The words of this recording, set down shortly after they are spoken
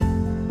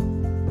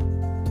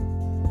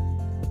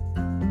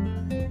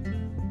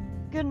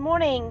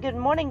morning, good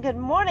morning, good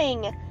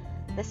morning.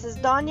 This is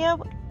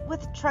Danya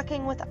with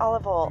Trucking with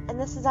Olive Oil,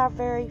 and this is our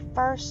very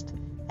first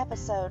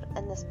episode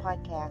in this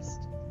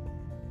podcast.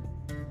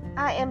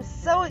 I am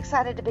so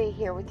excited to be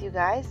here with you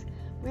guys.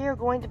 We are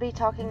going to be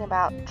talking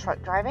about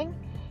truck driving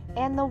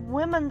and the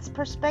women's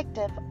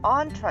perspective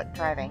on truck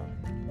driving.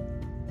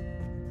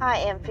 I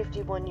am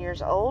 51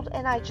 years old,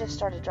 and I just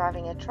started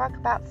driving a truck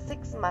about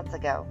 6 months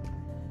ago.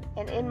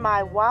 And in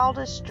my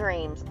wildest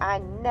dreams, I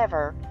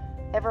never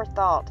ever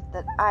thought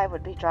that I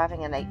would be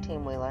driving an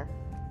 18-wheeler.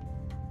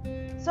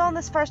 So on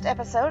this first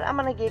episode, I'm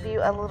going to give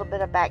you a little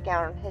bit of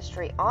background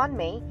history on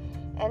me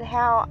and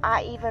how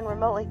I even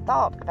remotely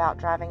thought about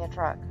driving a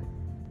truck.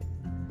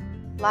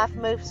 Life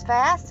moves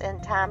fast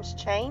and times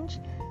change,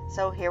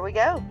 so here we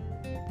go.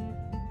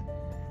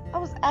 I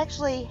was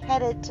actually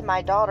headed to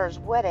my daughter's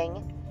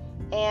wedding,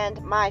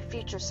 and my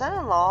future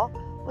son-in-law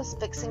was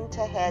fixing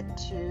to head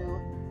to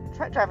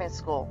truck driving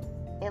school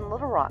in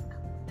Little Rock.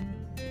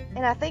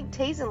 And I think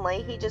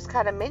teasingly, he just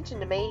kind of mentioned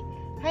to me,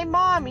 "Hey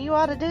Mom, you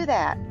ought to do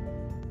that."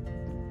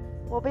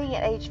 Well, being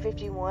at age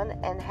 51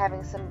 and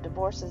having some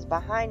divorces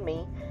behind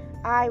me,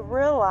 I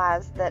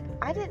realized that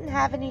I didn't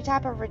have any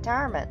type of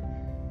retirement,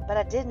 but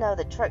I did know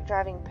that truck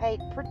driving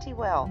paid pretty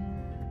well.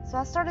 So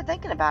I started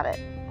thinking about it.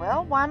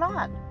 Well, why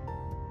not?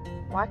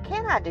 Why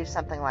can't I do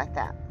something like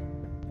that?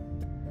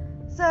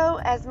 So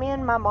as me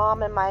and my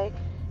mom and my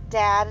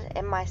dad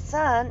and my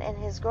son and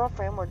his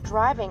girlfriend were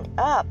driving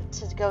up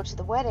to go to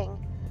the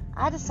wedding,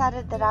 I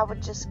decided that I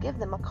would just give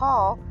them a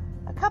call,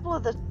 a couple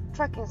of the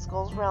trucking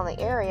schools around the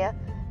area,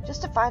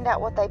 just to find out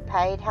what they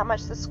paid, how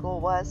much the school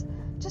was,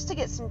 just to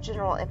get some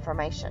general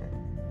information.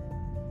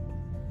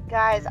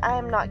 Guys, I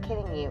am not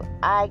kidding you.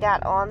 I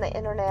got on the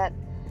internet,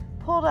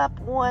 pulled up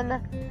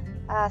one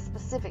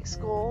specific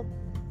school,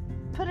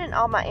 put in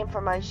all my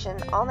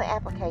information on the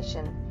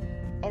application,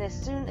 and as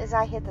soon as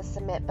I hit the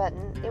submit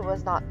button, it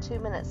was not 2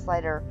 minutes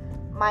later,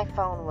 my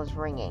phone was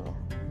ringing.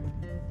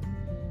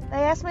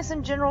 They asked me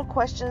some general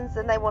questions,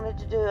 and they wanted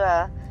to do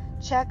a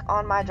check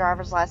on my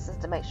driver's license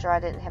to make sure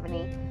I didn't have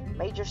any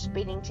major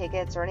speeding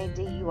tickets or any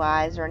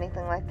DUIs or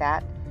anything like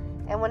that.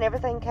 And when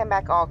everything came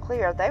back all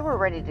clear, they were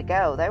ready to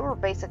go. They were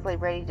basically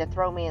ready to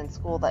throw me in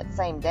school that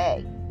same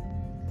day.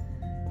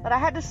 But I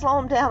had to slow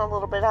them down a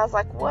little bit. I was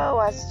like, whoa,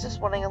 I was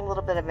just wanting a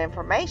little bit of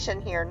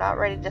information here, not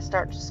ready to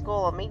start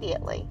school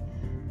immediately.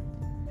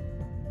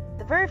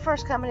 The very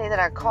first company that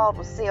I called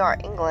was CR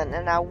England,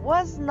 and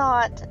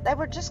they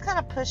were just kind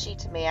of pushy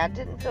to me. I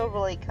didn't feel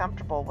really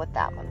comfortable with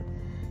that one.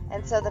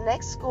 And so the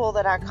next school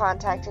that I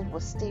contacted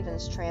was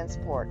Stevens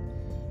Transport.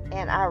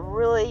 And I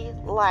really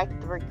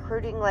liked the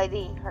recruiting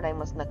lady. Her name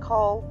was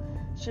Nicole.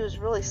 She was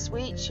really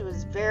sweet. She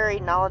was very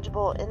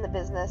knowledgeable in the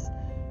business.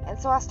 And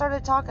so I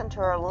started talking to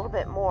her a little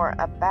bit more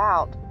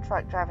about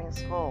truck driving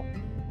school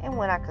and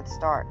when I could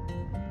start.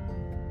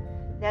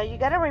 Now you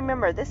got to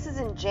remember, this is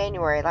in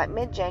January, like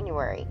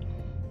mid-January.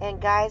 And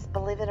guys,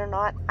 believe it or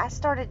not, I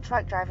started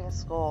truck driving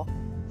school,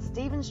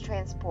 Stevens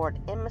Transport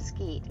in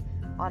Mesquite,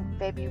 on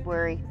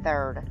February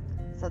 3rd.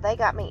 So they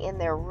got me in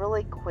there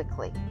really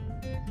quickly.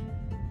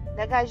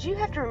 Now guys, you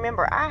have to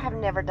remember, I have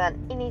never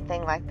done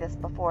anything like this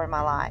before in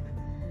my life.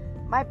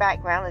 My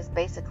background is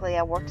basically,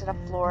 I worked at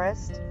a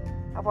florist,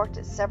 I worked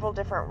at several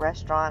different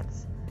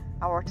restaurants,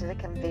 I worked at a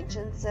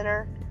convention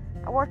center,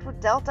 I worked with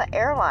Delta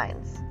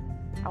Airlines,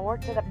 I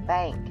worked at a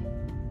bank.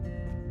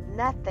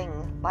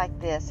 Nothing like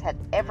this had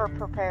ever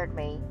prepared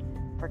me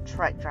for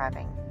truck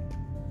driving.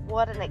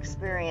 What an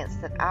experience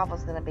that I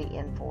was going to be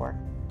in for.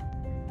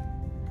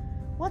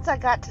 Once I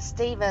got to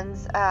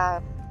Stevens'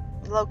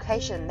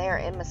 location there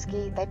in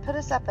Mesquite, they put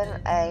us up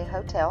in a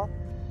hotel,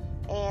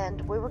 and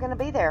we were going to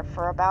be there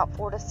for about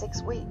 4 to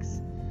 6 weeks.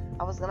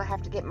 I was going to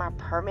have to get my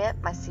permit,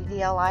 my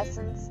CDL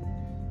license,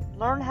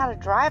 learn how to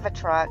drive a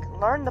truck,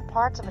 learn the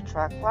parts of a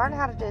truck, learn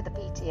how to do the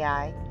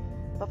PTI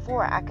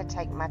before I could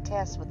take my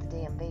test with the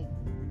DMV.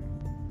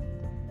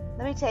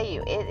 Let me tell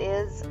you, it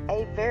is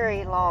a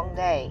very long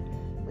day.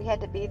 We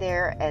had to be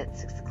there at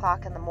 6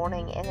 o'clock in the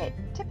morning, and it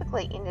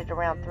typically ended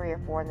around 3 or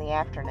 4 in the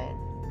afternoon.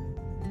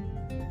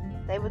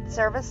 They would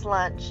serve us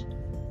lunch,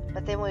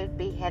 but then we'd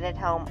be headed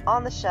home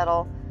on the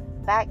shuttle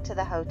back to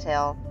the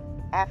hotel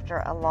after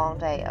a long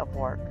day of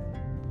work.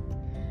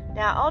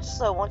 Now, I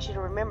also want you to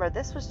remember,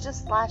 this was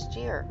just last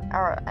year,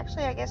 or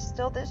actually I guess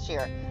still this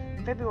year,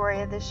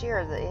 February of this year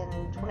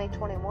in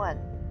 2021.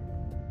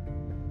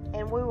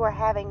 And we were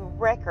having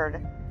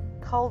record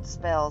cold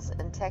spells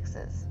in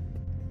Texas.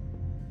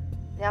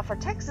 Now for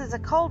Texas, a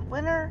cold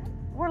winter,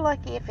 we're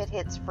lucky if it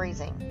hits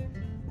freezing.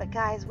 But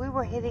guys, we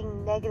were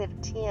hitting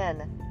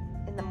 -10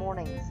 in the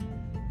mornings.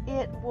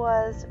 It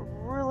was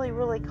really,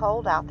 really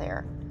cold out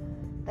there.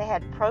 They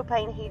had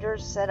propane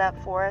heaters set up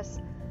for us,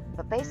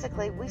 but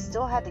basically we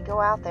still had to go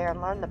out there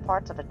and learn the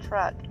parts of a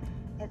truck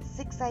at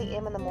 6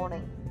 a.m. in the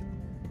morning.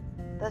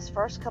 Those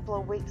first couple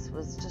of weeks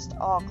was just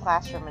all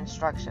classroom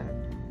instruction.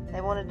 They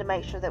wanted to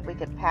make sure that we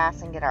could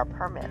pass and get our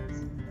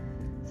permits.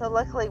 So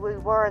luckily we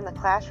were in the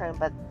classroom,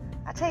 but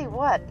I tell you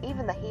what,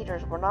 even the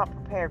heaters were not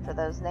prepared for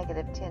those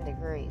 -10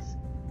 degrees.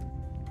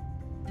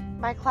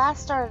 my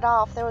class started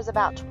off, there was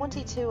about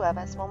 22 of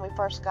us when we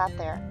first got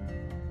there.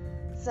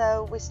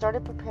 So we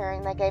started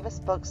preparing. They gave us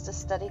books to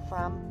study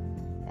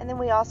from. And then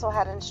we also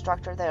had an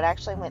instructor that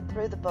actually went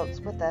through the books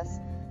with us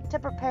to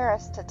prepare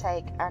us to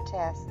take our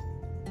test.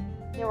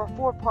 There were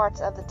 4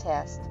 parts of the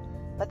test,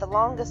 but the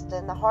longest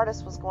and the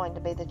hardest was going to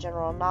be the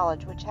general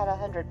knowledge, which had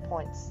 100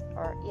 points,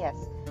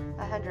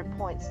 100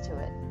 points to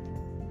it.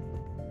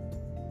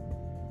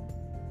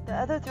 The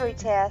other 3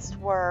 tests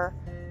were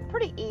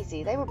pretty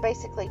easy. They were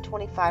basically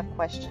 25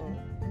 questions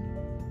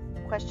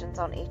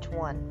on each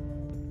one.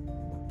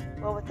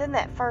 Well, within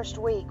that first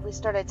week, we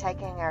started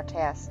taking our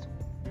test,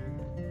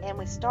 and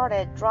we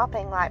started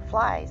dropping like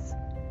flies.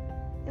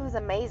 It was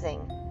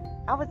amazing.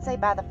 I would say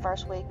by the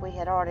first week, we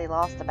had already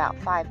lost about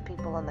 5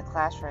 people in the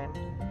classroom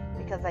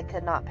because they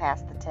could not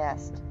pass the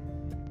test.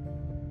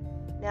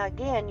 Now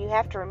again, you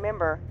have to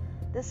remember,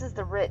 this is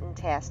the written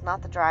test,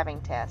 not the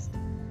driving test.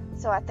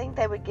 So I think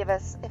they would give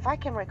us, if I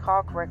can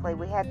recall correctly,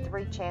 we had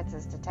 3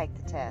 chances to take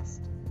the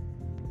test.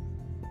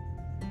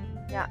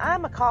 Now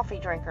I'm a coffee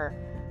drinker,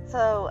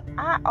 so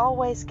I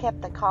always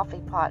kept the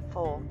coffee pot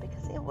full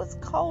because it was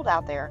cold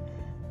out there.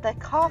 The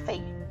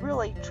coffee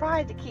really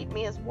tried to keep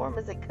me as warm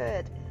as it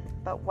could,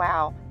 but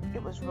wow,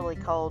 it was really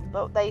cold.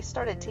 But they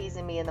started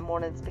teasing me in the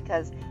mornings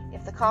because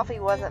if the coffee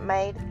wasn't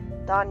made,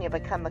 Danya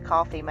become the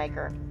coffee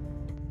maker.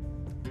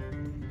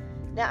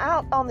 Now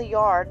out on the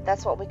yard,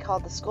 that's what we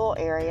called the school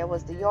area,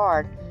 was the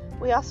yard.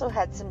 We also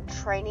had some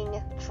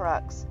training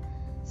trucks.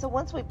 So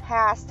once we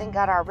passed and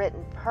got our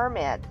written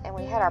permit and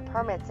we had our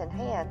permits in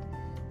hand,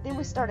 then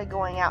we started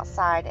going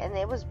outside, and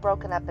it was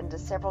broken up into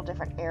several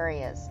different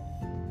areas.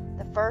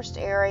 The first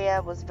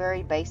area was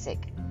very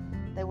basic.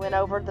 They went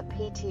over the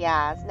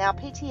PTIs. Now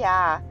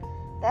PTI,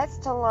 that's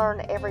to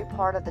learn every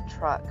part of the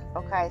truck.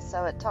 Okay,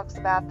 so it talks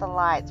about the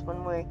lights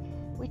when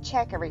we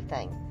check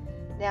everything.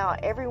 Now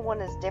everyone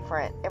is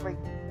different. Every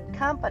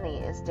company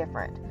is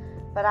different.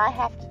 But I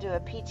have to do a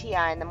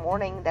PTI in the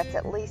morning that's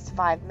at least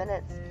 5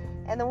 minutes,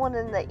 and the one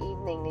in the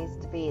evening needs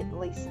to be at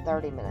least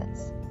 30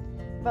 minutes.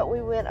 But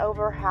we went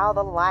over how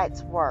the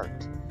lights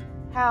worked,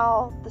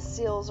 how the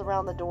seals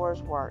around the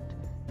doors worked.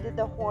 Did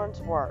the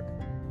horns work?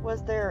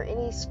 Was there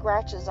any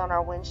scratches on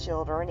our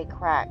windshield or any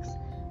cracks?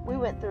 We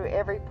went through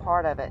every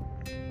part of it.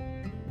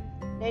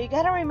 Now you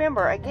got to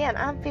remember, again,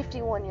 I'm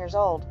 51 years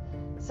old.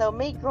 So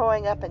me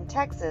growing up in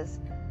Texas,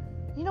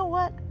 you know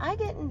what? I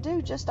didn't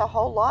do just a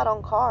whole lot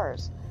on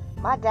cars.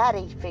 My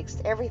daddy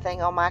fixed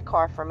everything on my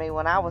car for me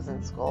when I was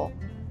in school.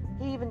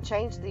 He even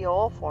changed the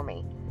oil for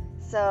me.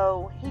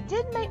 So he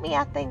did make me,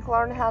 I think,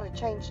 learn how to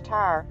change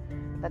tire,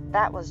 but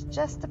that was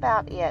just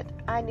about it.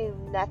 I knew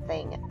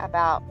nothing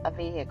about a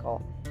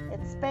vehicle,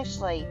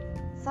 especially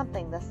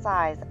something the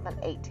size of an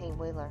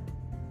 18-wheeler.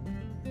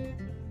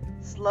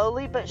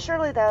 Slowly but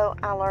surely, though,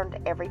 I learned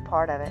every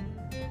part of it.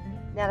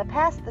 Now, to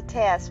pass the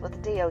test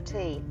with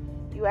DOT,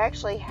 you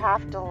actually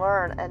have to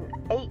learn an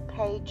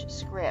 8-page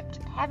script,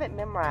 have it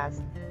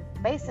memorized,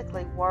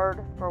 basically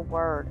word for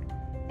word.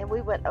 And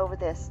we went over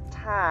this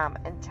time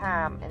and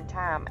time and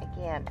time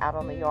again out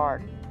on the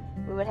yard.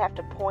 We would have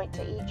to point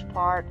to each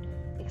part,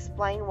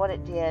 explain what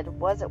it did,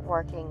 was it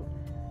working,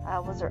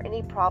 was there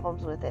any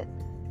problems with it.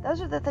 Those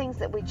are the things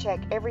that we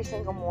check every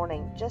single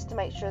morning just to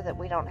make sure that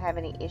we don't have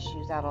any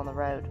issues out on the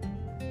road.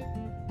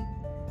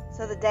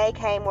 So the day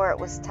came where it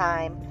was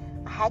time.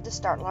 I had to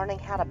start learning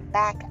how to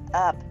back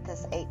up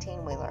this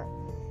 18-wheeler.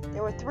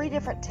 There were 3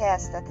 different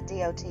tests that the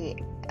DOT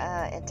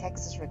in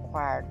Texas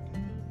required.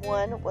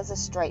 One was a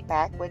straight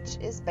back, which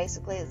is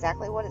basically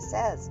exactly what it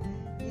says.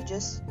 You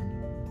just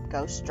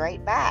go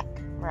straight back,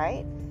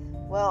 right?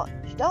 Well,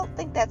 you don't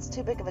think that's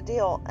too big of a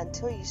deal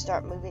until you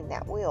start moving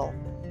that wheel.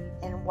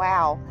 And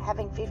wow,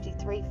 having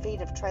 53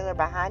 feet of trailer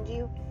behind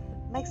you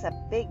makes a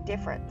big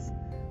difference.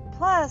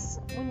 Plus,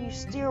 when you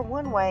steer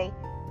one way,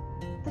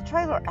 the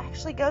trailer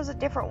actually goes a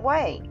different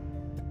way.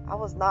 I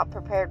was not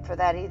prepared for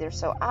that either,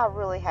 so I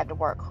really had to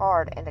work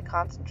hard and to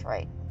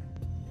concentrate.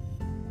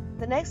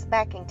 The next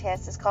backing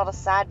test is called a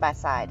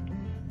side-by-side.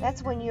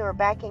 That's when you are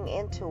backing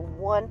into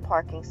one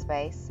parking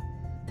space,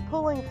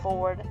 pulling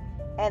forward,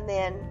 and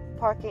then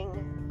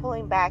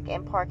pulling back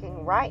and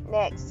parking right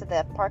next to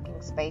the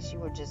parking space you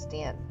were just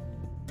in.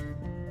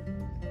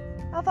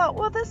 I thought,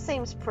 well, this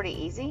seems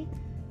pretty easy.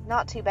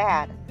 Not too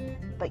bad.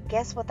 But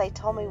guess what they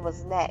told me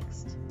was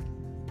next?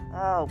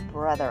 Oh,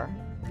 brother.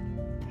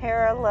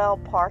 Parallel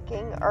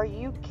parking? Are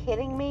you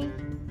kidding me?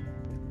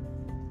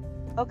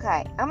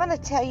 Okay, I'm going to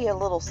tell you a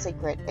little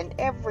secret, and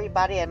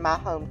everybody in my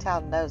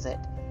hometown knows it.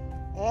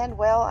 And,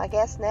 well, I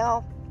guess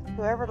now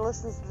whoever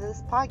listens to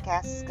this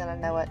podcast is going to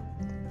know it.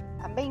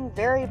 I'm being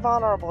very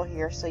vulnerable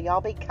here, so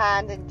y'all be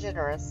kind and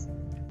generous.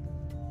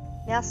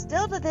 Now,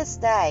 still to this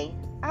day,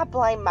 I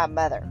blame my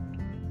mother.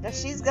 Now,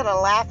 she's going to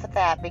laugh at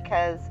that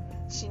because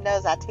she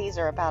knows I tease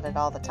her about it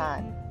all the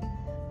time.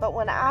 But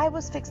when I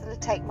was fixing to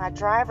take my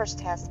driver's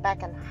test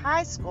back in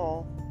high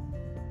school,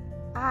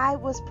 I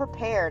was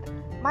prepared.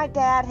 My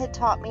dad had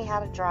taught me how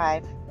to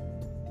drive.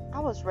 I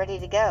was ready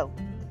to go.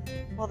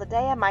 Well, the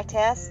day of my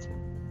test,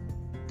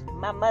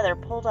 my mother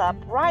pulled up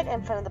right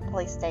in front of the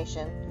police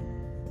station,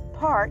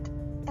 apart,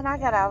 and I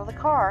got out of the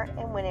car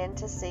and went in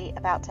to see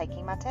about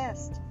taking my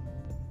test.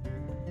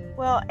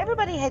 Well,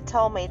 everybody had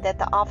told me that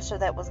the officer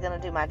that was going to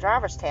do my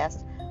driver's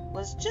test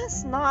was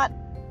just not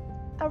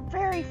a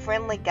very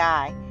friendly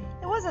guy.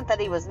 It wasn't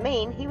that he was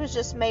mean, he was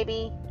just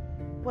maybe,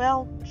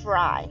 well,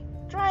 dry.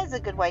 Dry is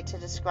a good way to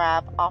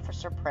describe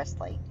Officer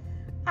Presley.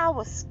 I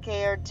was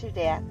scared to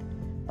death,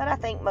 but I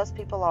think most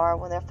people are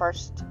when they're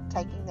first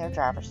taking their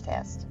driver's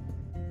test.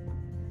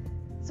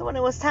 So when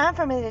it was time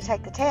for me to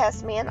take the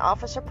test, me and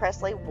Officer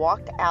Presley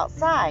walked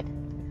outside.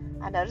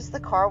 I noticed the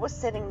car was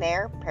sitting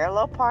there,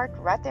 parallel parked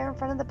right there in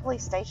front of the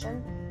police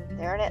station,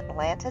 there in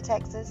Atlanta,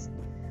 Texas.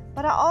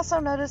 But I also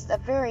noticed a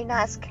very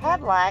nice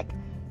Cadillac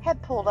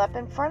had pulled up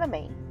in front of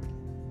me.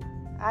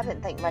 I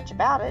didn't think much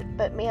about it,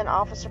 but me and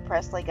Officer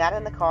Presley got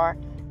in the car,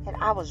 and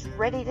I was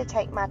ready to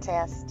take my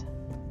test.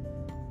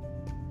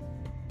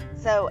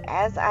 So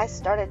as I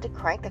started to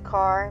crank the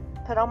car,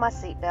 put on my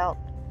seatbelt,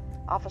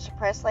 Officer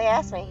Presley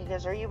asked me, he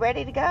goes, "Are you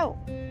ready to go?"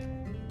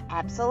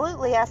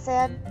 "Absolutely," I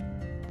said.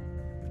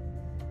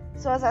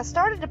 So as I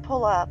started to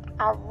pull up,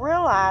 I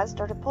realized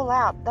I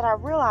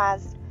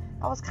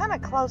was kind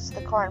of close to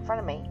the car in front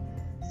of me.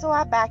 So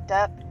I backed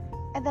up,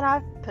 and then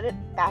I put it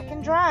back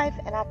in drive,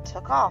 and I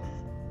took off.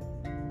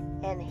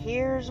 And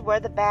here's where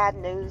the bad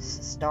news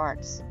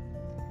starts.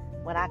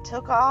 When I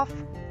took off,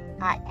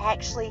 I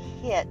actually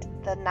hit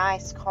the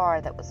nice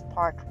car that was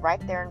parked right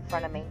there in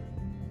front of me.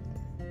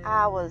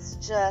 I was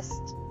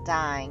just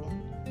dying.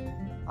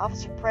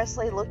 Officer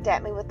Presley looked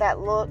at me with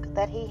that look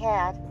that he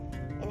had,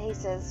 and he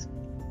says,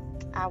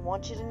 "I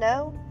want you to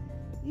know,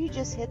 you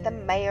just hit the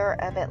mayor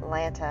of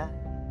Atlanta.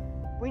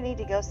 We need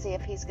to go see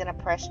if he's going to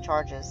press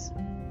charges."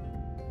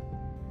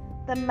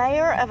 The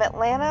mayor of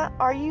Atlanta?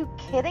 Are you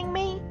kidding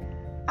me?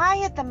 I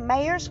hit the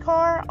mayor's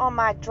car on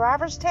my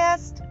driver's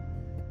test?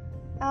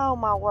 Oh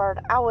my word,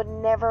 I would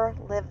never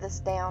live this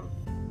down.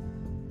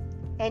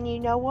 And you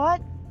know what?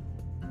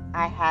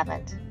 I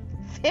haven't.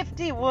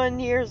 51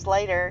 years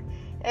later,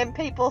 and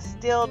people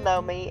still know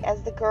me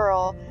as the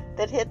girl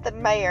that hit the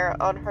mayor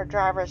on her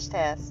driver's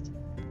test.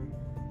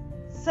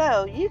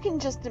 So you can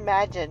just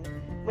imagine,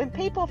 when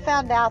people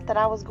found out that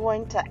I was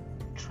going to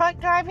truck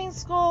driving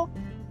school,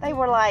 they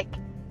were like,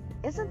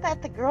 "Isn't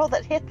that the girl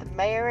that hit the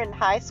mayor in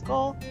high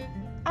school?"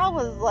 I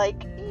was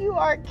like, "You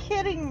are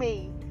kidding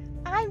me."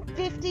 I'm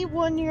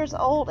 51 years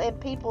old and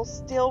people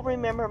still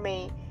remember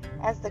me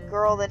as the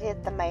girl that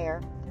hit the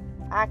mayor.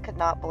 I could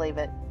not believe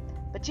it.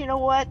 But you know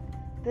what?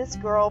 This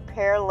girl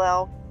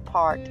parallel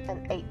parked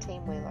an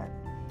 18-wheeler.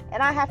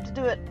 And I have to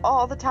do it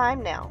all the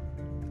time now.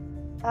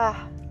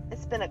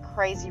 It's been a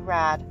crazy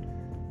ride,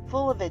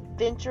 full of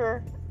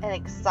adventure and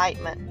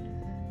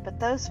excitement. But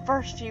those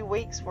first few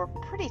weeks were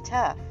pretty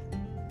tough.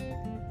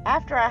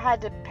 After I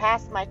had to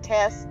pass my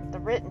test, the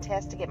written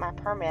test to get my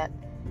permit,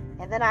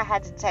 and then I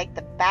had to take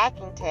the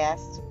backing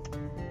test,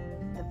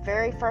 the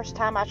very first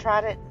time I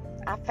tried it,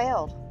 I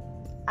failed.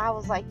 I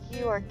was like,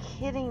 "You are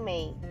kidding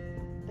me."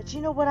 But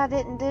you know what I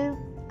didn't do?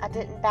 I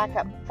didn't back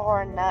up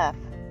far enough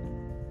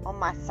on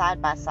my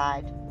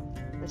side-by-side,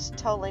 which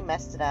totally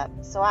messed it up.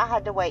 So I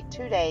had to wait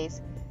 2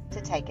 days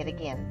to take it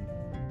again.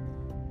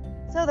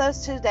 So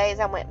those 2 days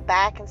I went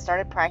back and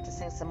started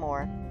practicing some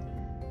more.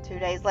 2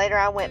 days later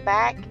I went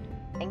back,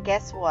 and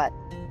guess what?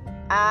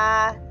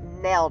 I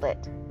nailed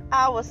it.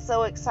 I was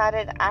so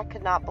excited I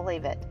could not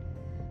believe it.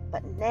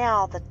 But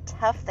now the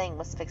tough thing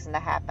was fixing to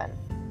happen.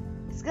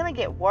 It's going to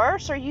get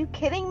worse? Are you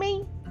kidding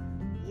me?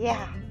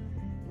 Yeah.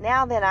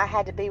 Now then I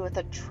had to be with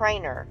a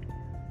trainer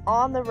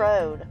on the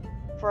road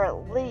for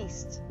at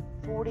least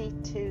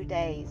 42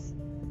 days.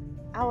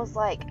 I was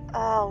like,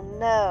 oh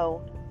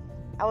no.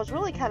 I was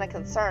really kind of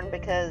concerned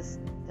because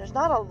there's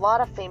not a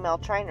lot of female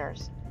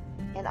trainers.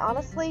 And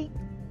honestly,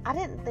 I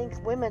didn't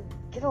think women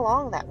get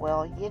along that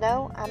well, you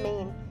know? I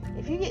mean,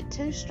 if you get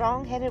two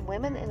strong-headed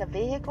women in a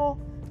vehicle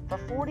for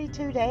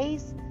 42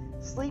 days,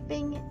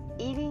 sleeping,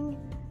 eating,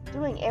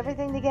 doing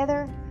everything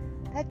together,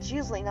 that's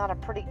usually not a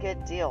pretty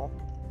good deal.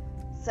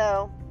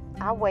 So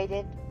I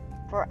waited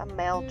for a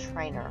male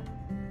trainer.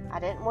 I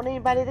didn't want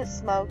anybody that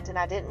smoked, and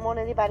I didn't want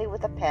anybody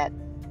with a pet.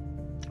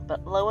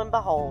 But lo and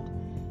behold,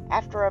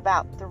 after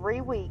about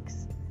 3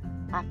 weeks,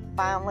 I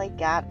finally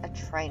got a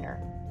trainer.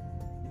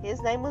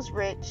 His name was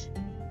Rich,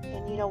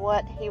 and you know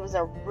what? He was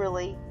a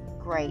really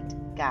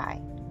great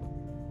guy.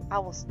 I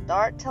will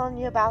start telling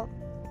you about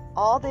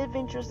all the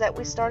adventures that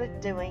we started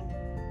doing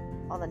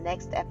on the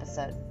next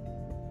episode.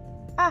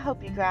 I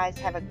hope you guys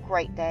have a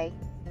great day.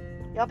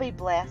 Y'all be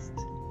blessed.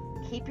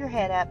 Keep your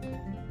head up.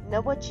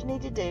 Know what you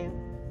need to do.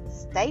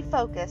 Stay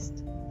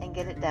focused and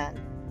get it done.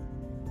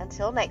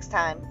 Until next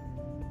time.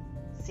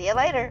 See you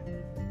later.